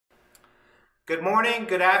Good morning,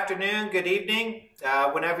 good afternoon, good evening.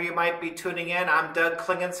 Whenever you might be tuning in, I'm Doug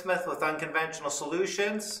Klingensmith with Unconventional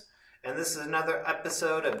Solutions, and this is another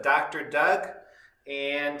episode of Dr. Doug.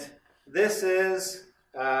 And this is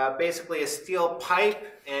basically a steel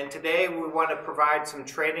pipe, and today we want to provide some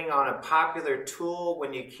training on a popular tool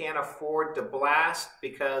when you can't afford to blast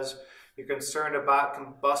because you're concerned about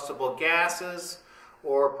combustible gases,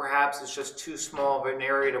 or perhaps it's just too small of an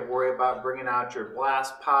area to worry about bringing out your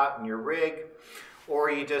blast pot and your rig, or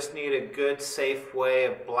you just need a good, safe way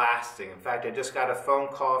of blasting. In fact, I just got a phone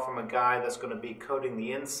call from a guy that's going to be coating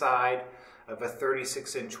the inside of a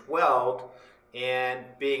 36-inch weld, and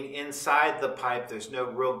being inside the pipe, there's no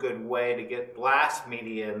real good way to get blast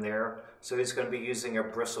media in there, so he's going to be using a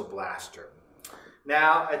bristle blaster.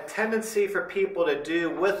 Now, a tendency for people to do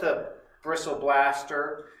with a bristle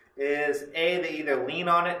blaster is A, they either lean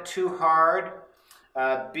on it too hard,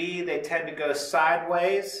 B, they tend to go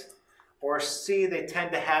sideways, or C, they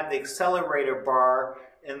tend to have the accelerator bar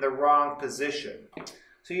in the wrong position.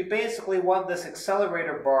 So you basically want this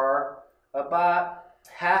accelerator bar about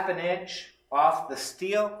 ½ an inch off the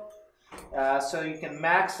steel so you can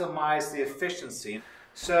maximize the efficiency.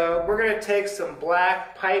 So we're going to take some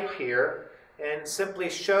black pipe here and simply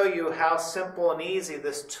show you how simple and easy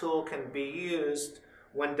this tool can be used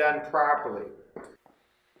when done properly.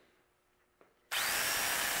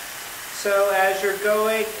 So as you're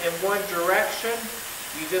going in one direction,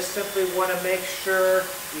 you just simply want to make sure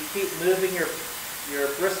you keep moving your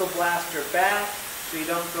bristle blaster back so you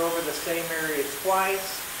don't go over the same area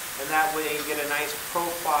twice, and that way you get a nice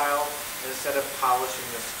profile instead of polishing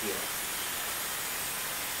the steel.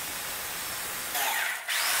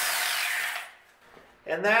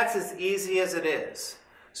 And that's as easy as it is.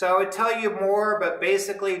 So I would tell you more, but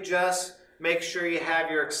basically just make sure you have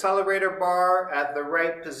your accelerator bar at the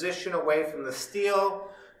right position away from the steel.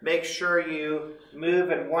 Make sure you move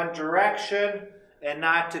in one direction and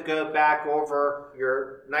not to go back over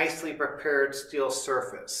your nicely prepared steel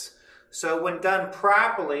surface. So when done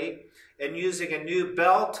properly and using a new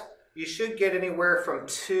belt, you should get anywhere from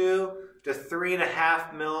 2 to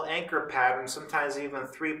 3.5 mil anchor pattern, sometimes even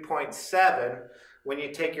 3.7. When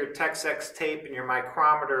you take your Tex-X tape and your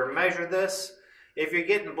micrometer and measure this. If you're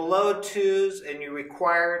getting below 2s and you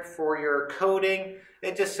require it for your coating,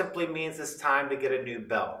 it just simply means it's time to get a new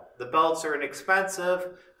belt. The belts are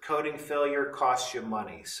inexpensive, coating failure costs you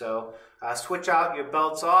money. So switch out your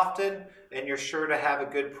belts often and you're sure to have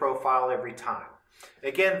a good profile every time.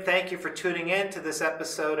 Again, thank you for tuning in to this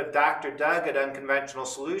episode of Dr. Doug at Unconventional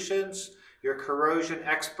Solutions, your corrosion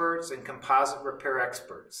experts and composite repair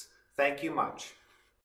experts. Thank you much.